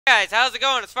Guys, how's it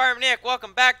going? It's Farm Nick.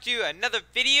 Welcome back to another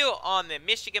video on the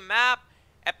Michigan map,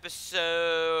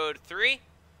 episode 3.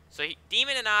 So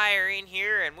Demon and I are in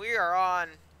here, and we are on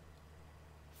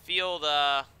field. Hang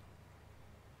on,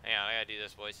 I gotta do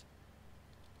this, boys.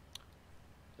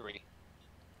 3.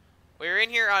 We're in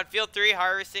here on field 3,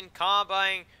 harvesting,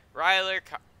 combine,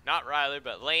 not Ryler,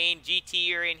 but Lane,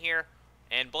 GT are in here,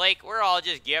 and Blake. We're all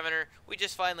just giving her. We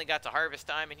just finally got to harvest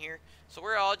time in here, so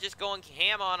we're all just going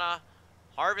ham on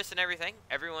harvest and everything.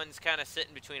 Everyone's kind of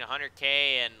sitting between 100K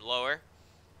and lower.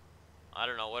 I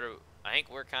don't know I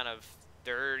think we're kind of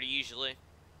third usually,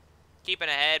 keeping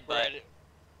ahead, but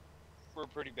we're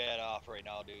pretty bad off right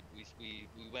now, dude. We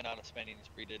went on a spending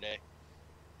spree today.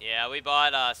 Yeah, we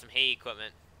bought some hay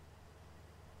equipment,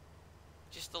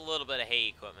 just a little bit of hay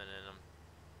equipment in them.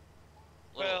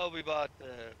 Well, we bought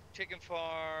the chicken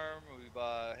farm.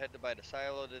 Had to buy the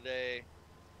silo today.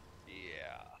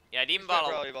 Yeah, Demon bought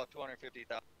probably about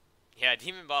 250,000. Yeah,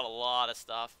 Demon bought a lot of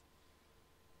stuff.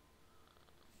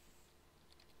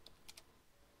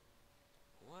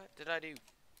 What did I do?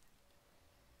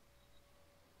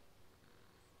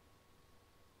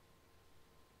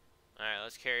 Alright,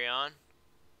 let's carry on.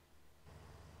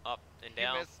 Up and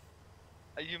down.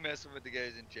 You messing with the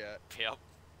guys in chat? Yep.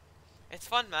 It's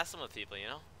fun messing with people, you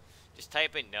know? Just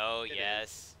type in no,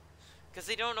 yes. Because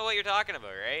they don't know what you're talking about,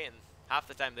 right? And half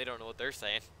the time they don't know what they're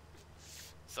saying.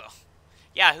 So,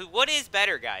 yeah, what is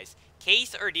better, guys?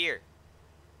 Case or deer?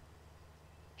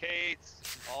 Case,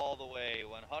 all the way.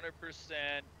 100%.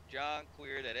 John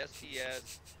cleared at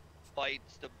STS.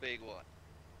 Bites the big one.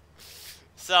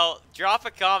 So, drop a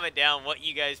comment down what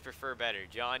you guys prefer better,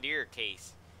 Johndeere or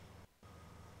Case.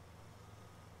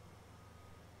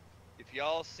 If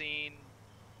y'all seen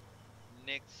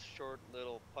Nick's short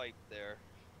little pipe there,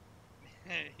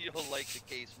 you'll like the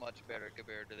Case much better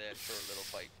compared to that short little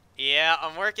pipe. Yeah,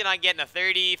 I'm working on getting a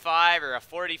 35 or a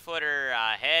 40-footer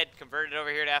head converted over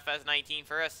here to FS-19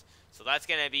 for us. So that's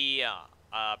going to be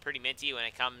pretty minty when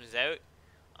it comes out.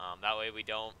 That way we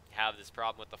don't have this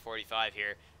problem with the 45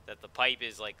 here, that the pipe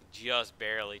is like just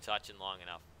barely touching long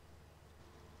enough.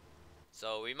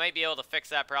 So we might be able to fix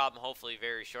that problem hopefully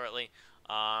very shortly.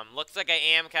 Looks like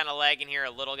I am kind of lagging here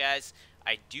a little, guys.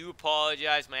 I do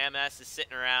apologize. My MS is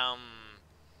sitting around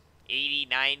 80,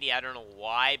 90. I don't know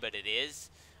why, but it is.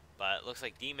 But it looks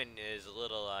like Demon is a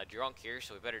little drunk here,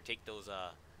 so we better take those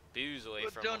booze away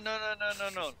from him.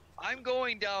 No. I'm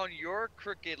going down your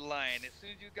crooked line. As soon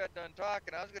as you got done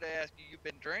talking, I was going to ask you, you've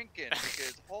been drinking,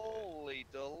 because holy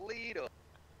Toledo.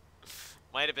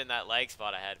 Might have been that lag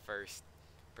spot I had first,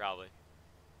 probably.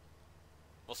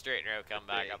 We'll straighten her out, come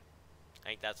back up. I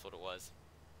think that's what it was.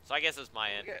 So I guess it's my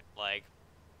end, lag.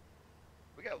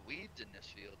 We got weeds in this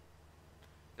field.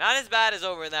 Not as bad as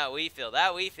over in that wheat field.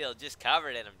 That wheat field just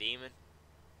covered in them, Demon.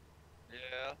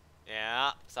 Yeah.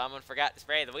 Yeah, someone forgot to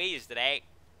spray the weeds today.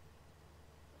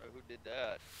 Who did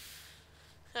that?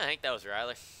 I think that was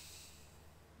Ryler.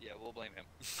 Yeah, we'll blame him.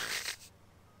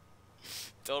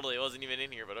 Totally, wasn't even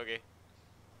in here, but okay.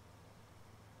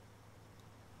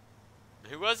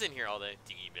 Who was in here all day?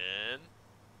 Demon.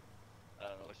 I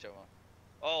don't know what's going on.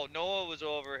 Oh, Noah was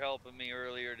over helping me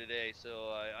earlier today,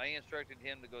 so I instructed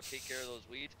him to go take care of those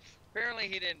weeds. Apparently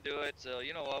he didn't do it, so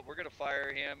you know what? We're going to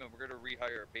fire him and we're going to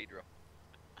rehire Pedro.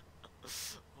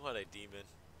 What a demon.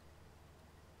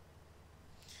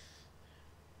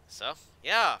 So,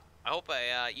 yeah. I hope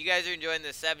you guys are enjoying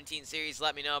this 17 series.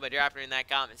 Let me know by dropping it in that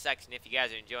comment section if you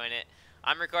guys are enjoying it.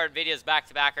 I'm recording videos back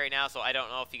to back right now, so I don't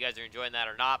know if you guys are enjoying that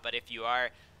or not, but if you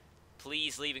are,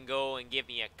 please leave and go and give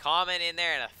me a comment in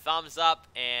there and a thumbs up,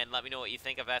 and let me know what you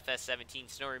think of FS-19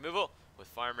 snow removal with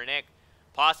Farmer Nick.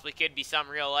 Possibly could be some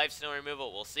real life snow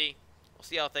removal. We'll see. We'll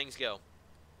see how things go.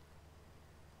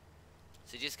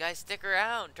 So just guys stick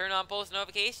around, turn on post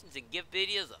notifications, and give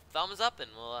videos a thumbs up, and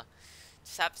we'll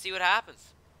just have to see what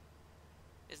happens.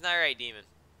 Isn't that right, Demon?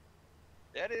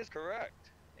 That is correct.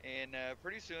 And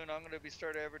pretty soon I'm going to be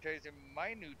start advertising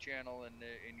my new channel in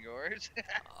yours.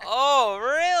 Oh,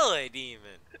 really,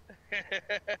 Demon?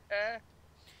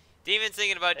 Demon's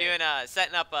thinking about doing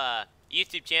setting up a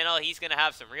YouTube channel. He's going to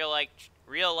have some real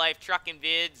life trucking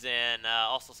vids and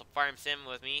also some farm sim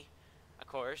with me, of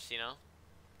course, you know,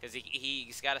 because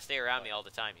he's got to stay around me all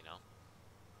the time, you know.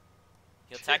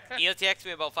 He'll text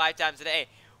me about 5 times a day.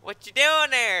 What you doing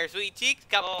there, sweet cheeks,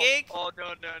 cupcakes? Oh,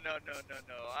 no.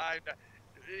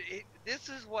 This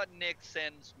is what Nick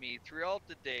sends me throughout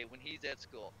the day when he's at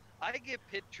school. I get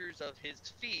pictures of his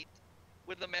feet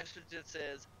with a message that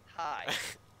says, hi.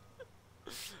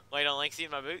 Well, you don't like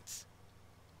seeing my boots?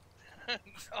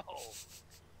 No.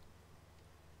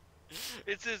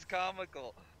 It's just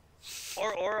comical.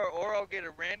 Or I'll get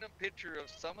a random picture of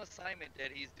some assignment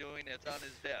that he's doing that's on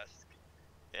his desk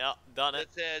Yeah, done it.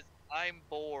 that says, "I'm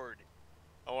bored."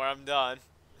 Or I'm done.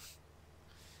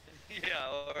 Yeah,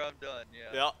 or I'm done.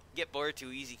 Yeah. Yeah, get bored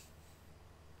too easy.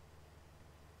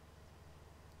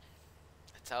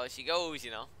 That's how she goes,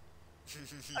 you know.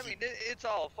 I mean, it's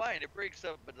all fine. It breaks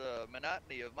up the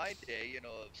monotony of my day, you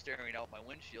know, of staring out my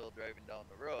windshield driving down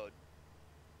the road.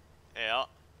 Yeah,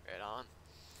 right on.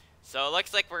 So it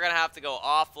looks like we're gonna have to go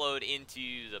offload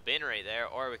into the bin right there,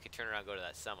 or we could turn around and go to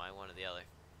that semi, one or the other.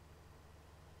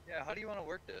 Yeah, how do you want to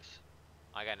work this?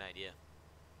 I got an idea.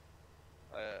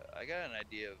 I got an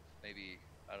idea of maybe,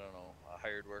 I don't know, a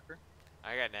hired worker.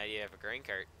 I got an idea of a grain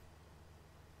cart.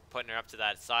 Putting her up to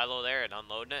that silo there and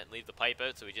unloading it and leave the pipe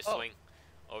out so we just swing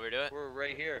over to it. We're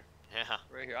right here. Yeah.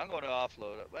 Right here. I'm going to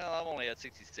offload. Well, I'm only at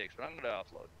 66, but I'm going to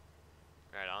offload.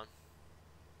 Right on.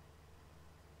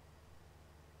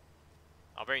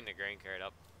 I'll bring the grain cart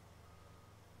up.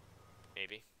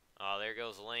 Maybe. Oh, there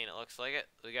goes the lane. It looks like it.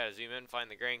 We gotta zoom in,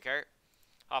 find the grain cart.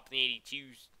 Hop in the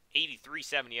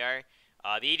 8370R.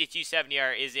 The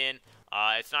 8270R is in.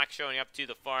 It's not showing up to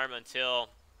the farm until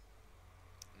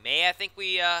May, I think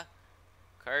we,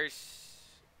 cars,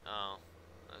 oh,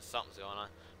 something's going on.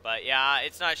 But yeah,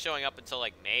 it's not showing up until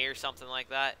like May or something like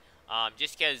that.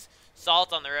 Just because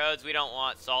salt on the roads, we don't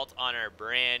want salt on our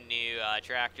brand new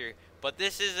tractor. But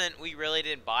this isn't, we really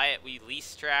didn't buy it. We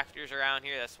lease tractors around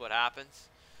here. That's what happens.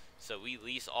 So we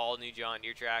lease all new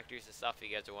Johndeere tractors and stuff. If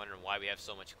you guys are wondering why we have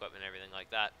so much equipment and everything like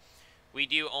that. We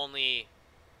do only,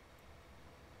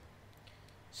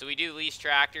 so we do lease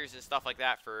tractors and stuff like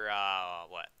that for,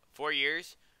 what, 4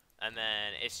 years? And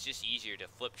then it's just easier to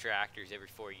flip tractors every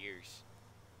 4 years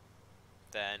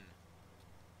than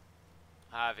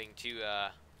having to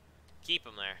keep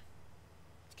them there.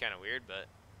 It's kind of weird, but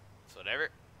it's whatever.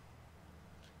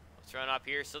 Let's run up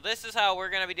here. So this is how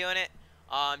we're going to be doing it.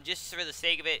 Just for the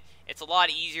sake of it, it's a lot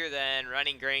easier than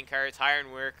running grain carts,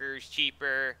 hiring workers,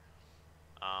 cheaper.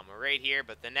 We're right here,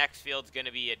 but the next field's going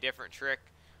to be a different trick.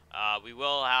 We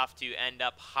will have to end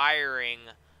up hiring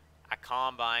a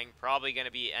combine. Probably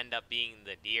going to end up being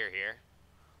the Deere here.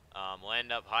 We'll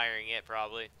end up hiring it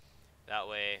probably. That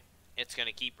way, it's going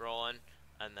to keep rolling,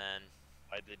 and then...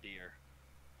 Why the Deere?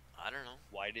 I don't know.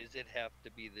 Why does it have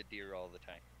to be the Deere all the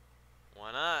time?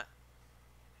 Why not?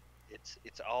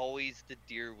 It's always the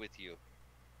Deere with you.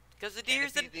 Because the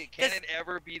Deere's can it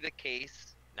ever be the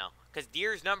case? No, because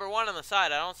Deere's number 1 on the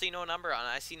side. I don't see no number on it.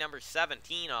 I see number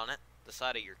 17 on it, the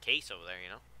side of your case over there, you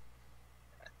know.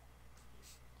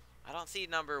 I don't see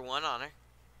number 1 on her.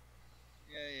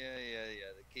 Yeah.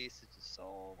 The case is just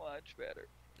so much better.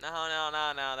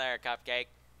 No, there, cupcake.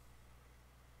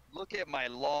 Look at my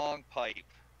long pipe.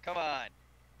 Come on.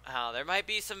 Oh, there might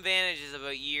be some advantages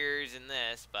about years in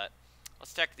this, but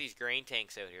let's check these grain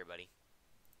tanks out here, buddy.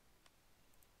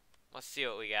 Let's see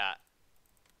what we got.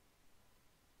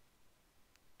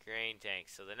 Grain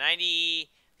tanks. So the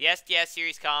SDS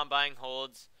series combine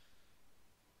holds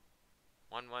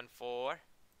 114.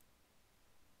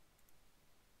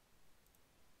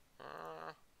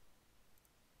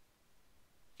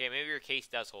 Okay, maybe your case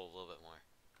does hold a little bit more.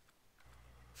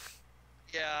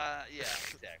 Yeah,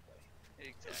 exactly.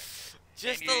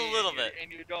 Just a little bit.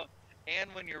 And you don't.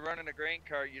 And when you're running a grain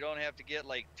cart, you don't have to get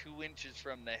like 2 inches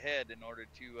from the head in order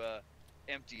to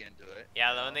empty into it.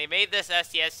 Yeah, when they made this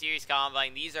SDS series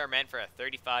combine, these are meant for a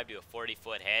 35 to a 40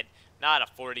 foot head, not a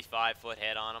 45 foot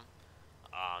head on them.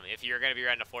 If you're going to be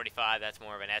running a 45, that's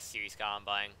more of an S series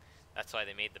combine. That's why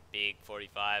they made the big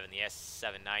 45 and the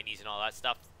S790s and all that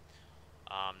stuff.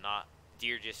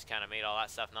 Deere just kind of made all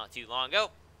that stuff not too long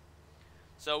ago.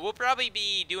 So we'll probably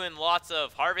be doing lots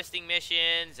of harvesting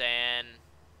missions and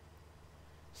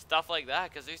stuff like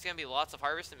that, because there's going to be lots of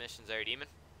harvesting missions there, Demon.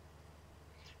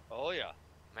 Oh, yeah.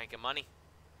 Making money.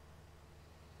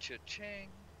 Cha-ching.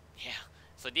 Yeah.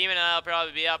 So Demon and I will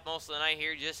probably be up most of the night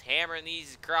here just hammering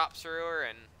these crops through her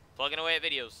and plugging away at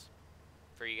videos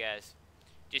for you guys.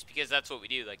 Just because that's what we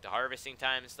do, like the harvesting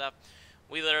time and stuff.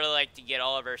 We literally like to get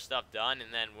all of our stuff done,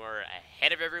 and then we're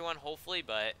ahead of everyone, hopefully.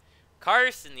 But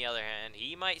Carson, on the other hand,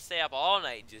 he might stay up all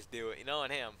night and just do it. You know,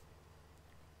 and him.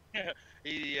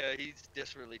 He's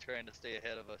desperately trying to stay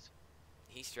ahead of us.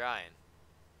 He's trying.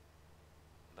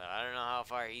 But I don't know how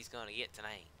far he's going to get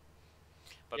tonight.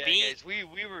 But yeah, guys, we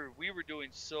were doing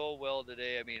so well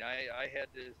today. I mean, I had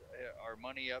our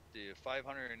money up to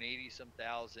 580 some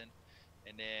thousand,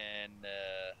 and then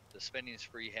the spending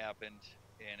spree happened,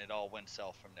 and it all went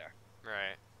south from there.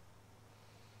 Right.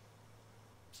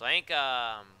 So I think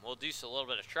we'll do a little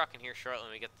bit of trucking here shortly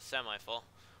when we get the semi full.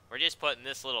 We're just putting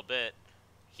this little bit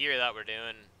here that we're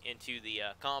doing into the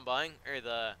combine, or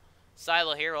the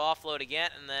silo here. We'll offload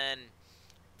again, and then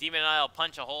Demon and I will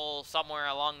punch a hole somewhere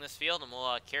along this field, and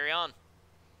we'll carry on.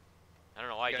 I don't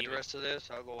know why You got Demon. the rest of this?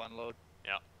 I'll go unload.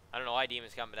 Yeah. I don't know why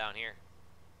Demon's coming down here.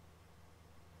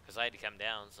 Because I had to come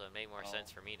down, so it made more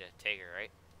sense for me to take her,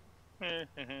 right?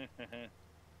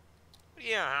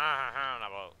 Yeah, I don't know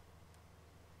about.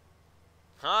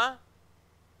 Huh?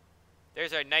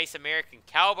 There's our nice American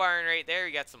cow barn right there.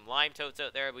 We got some lime totes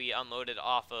out there. We unloaded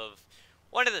off of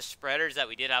one of the spreaders that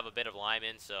we did have a bit of lime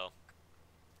in, so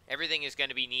everything is going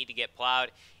to need to get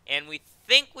plowed. And we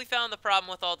think we found the problem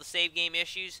with all the save game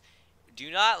issues. Do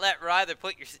not let Ryther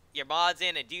put your mods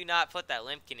in, and do not put that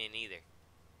Limpkin in either.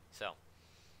 So.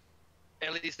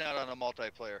 At least not on a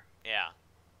multiplayer. Yeah.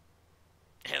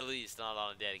 At least not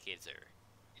on a dedicated server.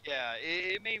 Yeah,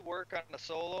 it may work on a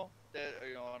solo,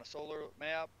 on a solo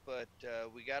map, but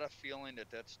we got a feeling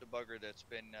that that's the bugger that's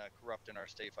been corrupting our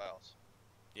save files.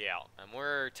 Yeah, and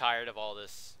we're tired of all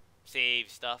this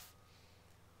save stuff.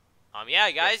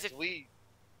 Yeah, guys, if we.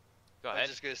 Go ahead. I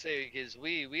was just gonna say, because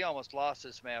we almost lost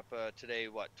this map today.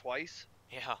 What, twice?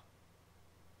 Yeah.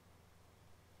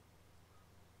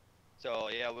 So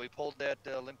yeah, we pulled that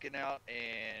Limpkin out,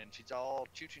 and she's all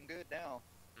chooching good now.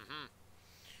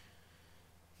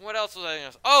 What else was I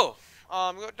gonna say? Oh,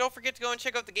 don't forget to go and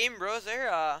check out the Game Bros there.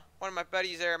 One of my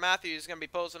buddies there, Matthew, is gonna be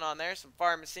posting on there some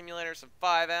Farming Simulator, some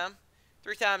 5M,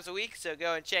 3 times a week. So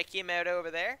go and check him out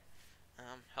over there.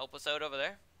 Help us out over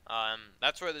there.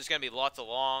 That's where there's gonna be lots of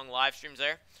long live streams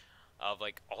there, of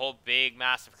like a whole big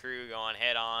massive crew going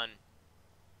head on,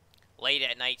 late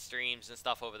at night streams and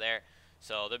stuff over there.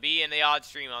 So they'll be in the odd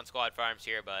stream on Squad Farms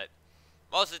here, but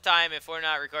most of the time, if we're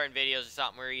not recording videos or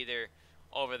something, we're either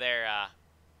over there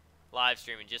live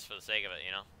streaming just for the sake of it,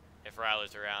 you know, if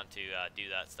Ryler's around to do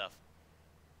that stuff.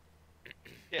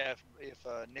 Yeah, if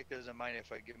Nick doesn't mind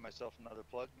if I give myself another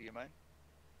plug, do you mind?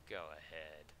 Go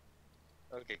ahead.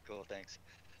 Okay, cool, thanks.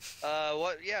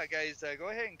 Yeah, guys, go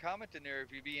ahead and comment in there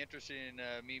if you'd be interested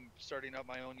in me starting up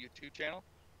my own YouTube channel.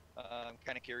 I'm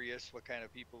kind of curious what kind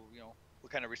of people,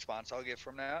 what kind of response I'll get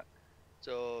from that.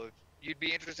 So if you'd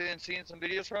be interested in seeing some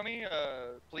videos from me,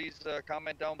 please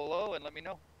comment down below and let me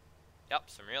know. Yep,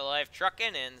 some real life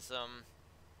trucking and some.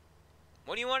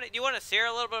 What do you want? Do you want to share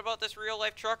a little bit about this real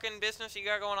life trucking business you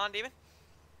got going on, Demon?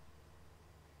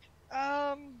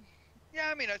 Yeah,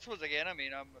 I mean, I suppose again, I'm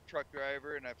a truck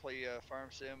driver and I play farm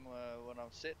sim when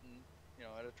I'm sitting,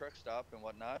 at a truck stop and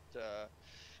whatnot.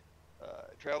 I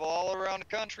travel all around the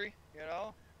country,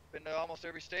 been to almost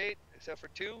every state except for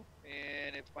 2.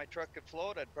 And if my truck could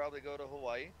float, I'd probably go to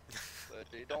Hawaii, but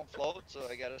they don't float, so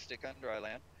I gotta stick on dry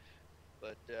land.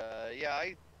 But yeah,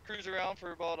 I cruise around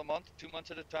for about a month, 2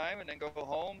 months at a time, and then go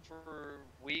home for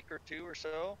a week or 2 or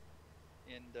so.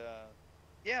 And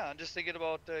yeah, I'm just thinking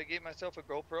about getting myself a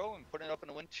GoPro and putting it up in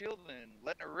the windshield and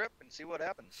letting her rip and see what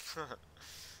happens.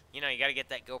 You got to get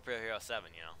that GoPro Hero 7,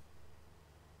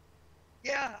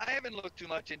 Yeah, I haven't looked too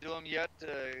much into them yet.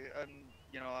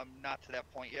 I'm not to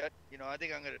that point yet. I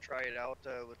think I'm going to try it out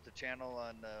with the channel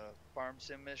on farm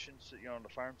sim missions, the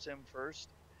farm sim first.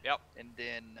 Yep. And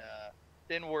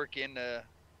then work in the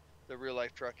real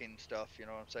life trucking stuff, you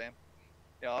know what I'm saying?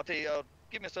 I'll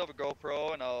give myself a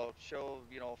GoPro and I'll show,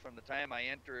 from the time I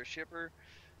enter a shipper,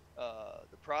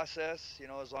 the process,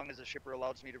 as long as the shipper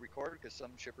allows me to record, because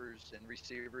some shippers and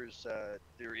receivers,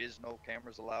 there is no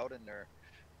cameras allowed on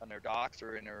their docks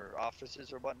or in their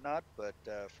offices or whatnot. But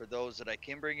for those that I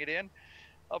can bring it in,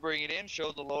 I'll bring it in,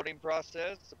 show the loading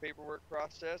process, the paperwork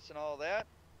process and all that.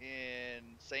 And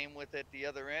same with at the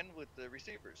other end with the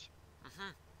receivers.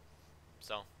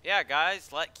 So, yeah,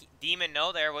 guys, let Demon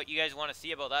know there what you guys want to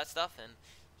see about that stuff, and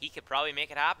he could probably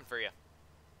make it happen for you.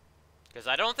 Because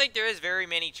I don't think there is very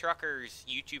many truckers,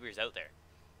 YouTubers out there.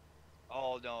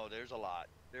 Oh, no, there's a lot.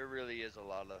 There really is a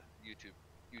lot of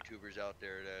YouTubers out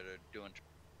there that are doing.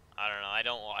 I don't know. I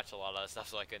don't watch a lot of that stuff,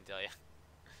 so I couldn't tell you.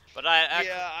 But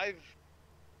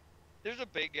there's a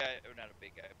big guy, or not a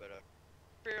big guy, but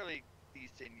a fairly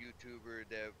decent YouTuber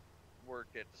that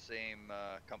worked at the same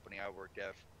company I worked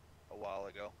at a while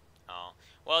ago. Oh,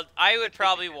 well, I would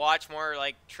probably watch more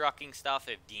like trucking stuff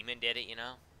if Demon did it,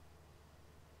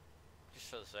 just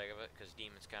for the sake of it, because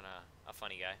Demon's kind of a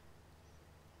funny guy.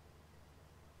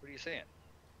 What are you saying?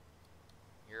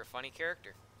 You're a funny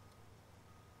character.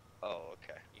 Oh,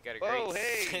 okay. You got a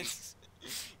great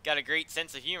got a great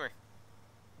sense of humor.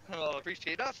 Well, I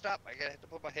appreciate it. Oh, stop. I have to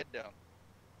put my head down.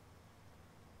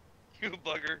 You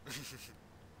bugger.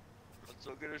 I'm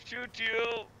so gonna shoot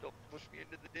you. Don't push me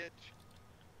into the ditch.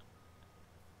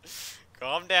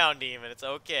 Calm down, Demon. It's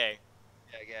okay.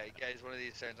 Yeah, guys, one of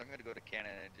these times I'm gonna go to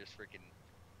Canada and just freaking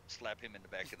slap him in the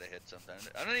back of the head sometimes.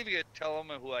 I don't even get to tell him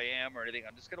who I am or anything.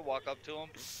 I'm just gonna walk up to him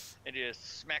and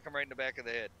just smack him right in the back of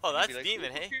the head. Oh, And he'd that's be like,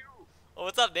 Demon, hey? "Woo-hoo." Oh,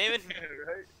 what's up, Damon?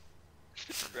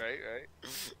 right.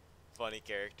 Funny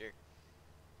character.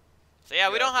 So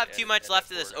yeah, we don't have too much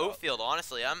left of this oat field,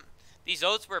 honestly. These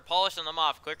oats, were polishing them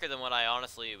off quicker than what I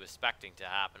honestly was expecting to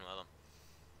happen with them.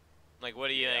 Like, what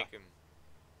do you think?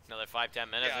 Another 5-10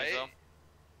 minutes or so?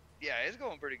 Yeah, it's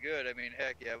going pretty good. I mean,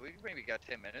 heck yeah, we maybe got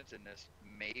 10 minutes in this,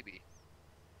 maybe.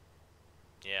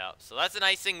 Yeah, so that's a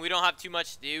nice thing. We don't have too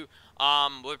much to do.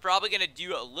 We're probably going to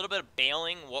do a little bit of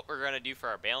baling, what we're going to do for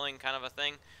our baling kind of a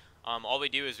thing. All we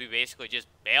do is we basically just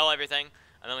bale everything,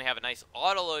 and then we have a nice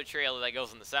auto-load trailer that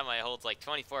goes in the semi. It holds like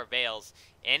 24 bales,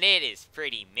 and it is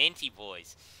pretty minty,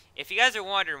 boys. If you guys are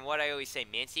wondering what I always say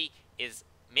minty is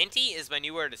my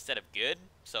new word instead of good.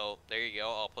 So there you go.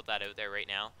 I'll put that out there right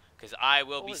now, because I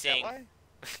will be saying. That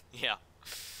why? Yeah.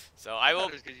 So I will.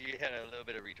 Because you had a little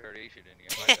bit of retardation in you.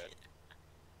 My bad.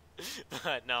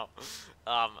 But no,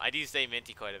 I do say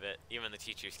minty quite a bit. Even the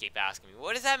teachers keep asking me,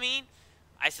 "What does that mean?"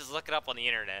 I just look it up on the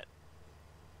internet,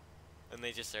 and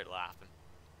they just start laughing.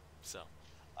 So.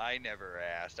 I never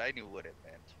asked. I knew what it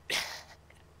meant.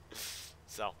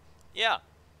 So, yeah.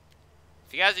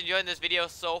 If you guys enjoyed this video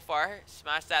so far,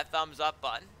 smash that thumbs up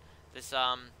button. This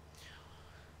what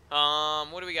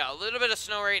do we got? A little bit of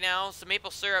snow right now. Some maple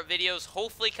syrup videos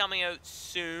hopefully coming out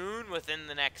soon, within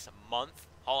the next month.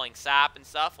 Hauling sap and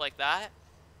stuff like that.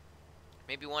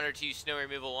 Maybe 1 or 2 snow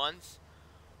removal ones.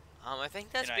 I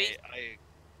think that's big. I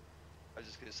was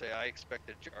just gonna say I expect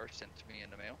a jar sent to me in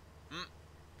the mail.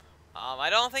 I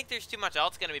don't think there's too much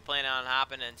else gonna be planning on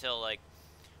happening until like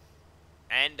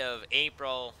end of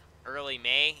April, early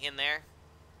May in there.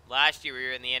 Last year we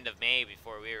were in the end of May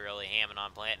before we were really hamming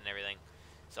on planting and everything.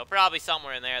 So probably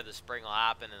somewhere in there the spring will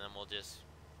happen, and then we'll just,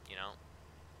 you know,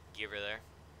 give her there.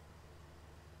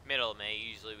 Middle of May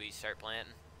usually we start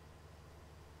planting.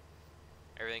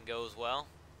 Everything goes well.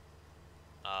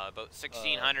 About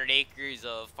 1,600 acres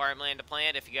of farmland to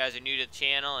plant. If you guys are new to the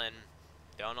channel and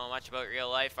don't know much about real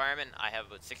life farming, I have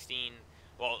about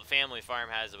well, the family farm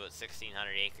has about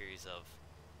 1,600 acres of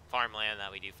farmland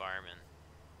that we do farm and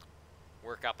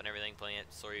work up and everything, plant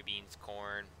soybeans,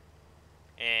 corn,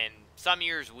 and some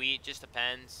years wheat, just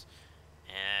depends,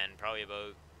 and probably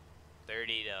about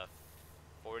 30 to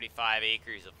 45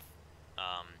 acres of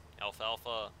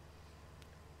alfalfa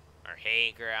or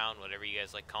hay ground, whatever you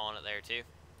guys like calling it there too.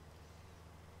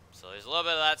 So there's a little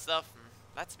bit of that stuff.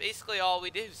 That's basically all we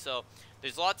do. So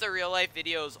there's lots of real life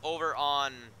videos over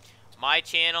on my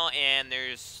channel, and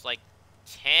there's like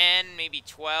 10, maybe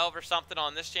 12 or something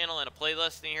on this channel in a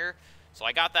playlist in here. So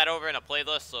I got that over in a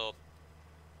playlist. So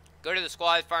go to the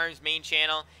Squad Farms main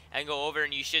channel and go over,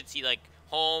 and you should see like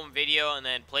home video and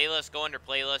then playlist. Go under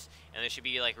playlist, and there should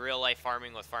be like real life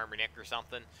farming with Farmer Nick or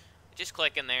something. Just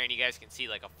click in there and you guys can see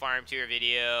like a farm tour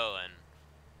video and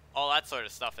all that sort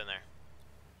of stuff in there.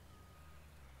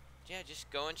 Yeah, just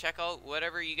go and check out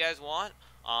whatever you guys want.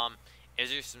 Is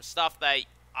there some stuff that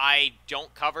I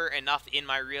don't cover enough in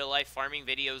my real life farming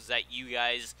videos that you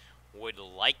guys would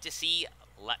like to see?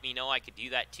 Let me know. I could do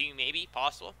that too, maybe,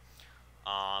 possible.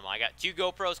 I got 2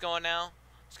 GoPros going now.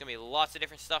 There's gonna be lots of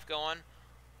different stuff going.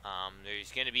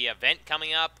 There's gonna be an event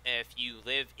coming up. If you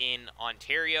live in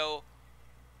Ontario,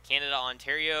 Canada,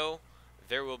 Ontario,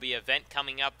 there will be an event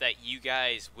coming up that you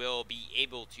guys will be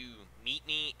able to meet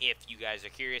me if you guys are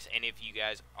curious, and if you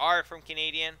guys are from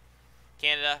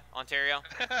Canada, Ontario.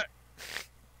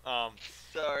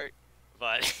 Sorry.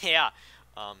 But yeah,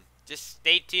 just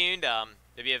stay tuned. There'll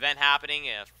be an event happening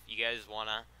if you guys want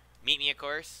to meet me, of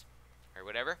course, or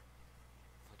whatever.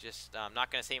 I'm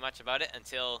not going to say much about it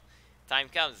until time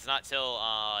comes. It's not till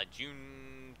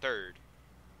June 3rd.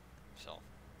 So,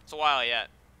 it's a while yet.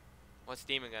 What's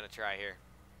Demon going to try here?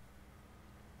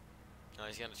 Oh,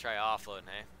 he's going to try offloading,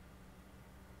 eh?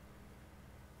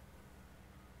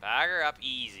 Bag her up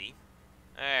easy.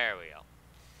 There we go.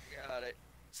 Got it.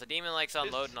 So Demon likes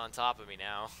unloading on top of me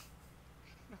now.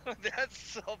 That's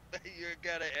something you're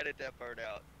gonna edit that part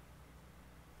out.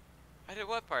 I did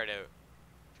what part out?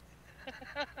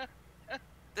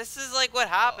 This is like what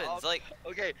happens. Like,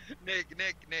 okay,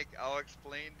 Nick, I'll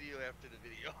explain to you after the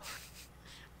video.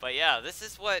 But yeah, this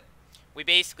is what we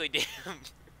basically do.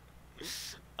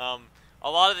 A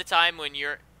lot of the time when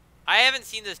I haven't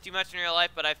seen this too much in real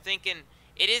life, but I'm thinking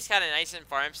it is kind of nice in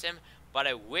Farm Sim, but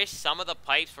I wish some of the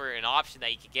pipes were an option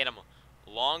that you could get them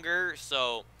longer,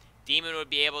 so Demon would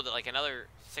be able to, like, another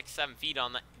 6-7 feet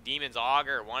on the Demon's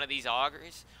auger, or one of these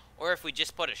augers, or if we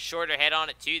just put a shorter head on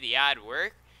it too, the ad would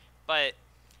work. But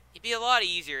it'd be a lot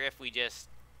easier if we just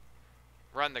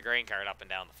run the grain cart up and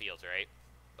down the fields, right?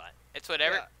 But it's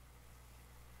whatever.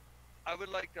 I would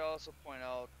like to also point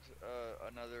out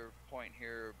another point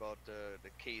here about the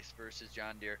case versus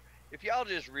John Deere. If y'all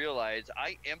just realize,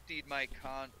 I emptied my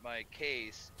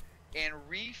case and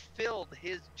refilled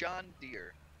his John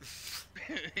Deere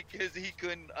because he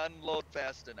couldn't unload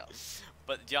fast enough.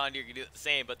 But John Deere can do the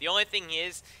same. But the only thing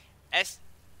is,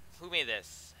 who made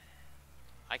this?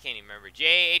 I can't even remember.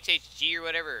 JHHG or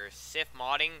whatever, or SIF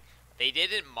modding. They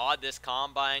didn't mod this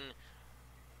combine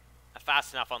a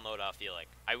fast enough unload, I feel like.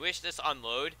 I wish this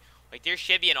unload, like there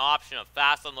should be an option of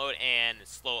fast unload and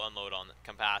slow unload on the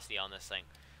capacity on this thing.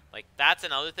 Like that's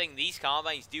another thing. These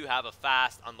combines do have a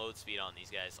fast unload speed on these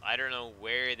guys. I don't know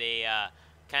where they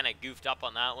kind of goofed up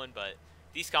on that one, but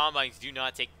these combines do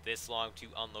not take this long to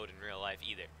unload in real life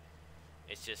either.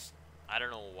 It's just, I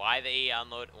don't know why they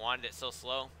wanted it so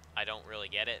slow. I don't really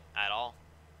get it at all.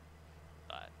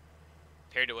 But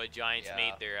compared to what Giants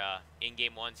made their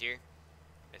in-game ones here,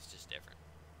 it's just different.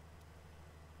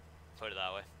 Put it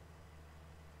that way.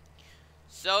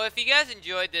 So if you guys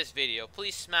enjoyed this video,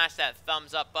 please smash that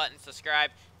thumbs up button,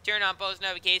 subscribe, turn on post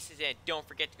notifications, and don't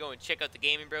forget to go and check out the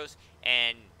Gaming Bros.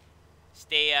 And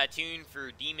stay tuned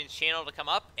for Demon's channel to come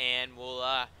up, and we'll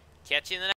catch you in the next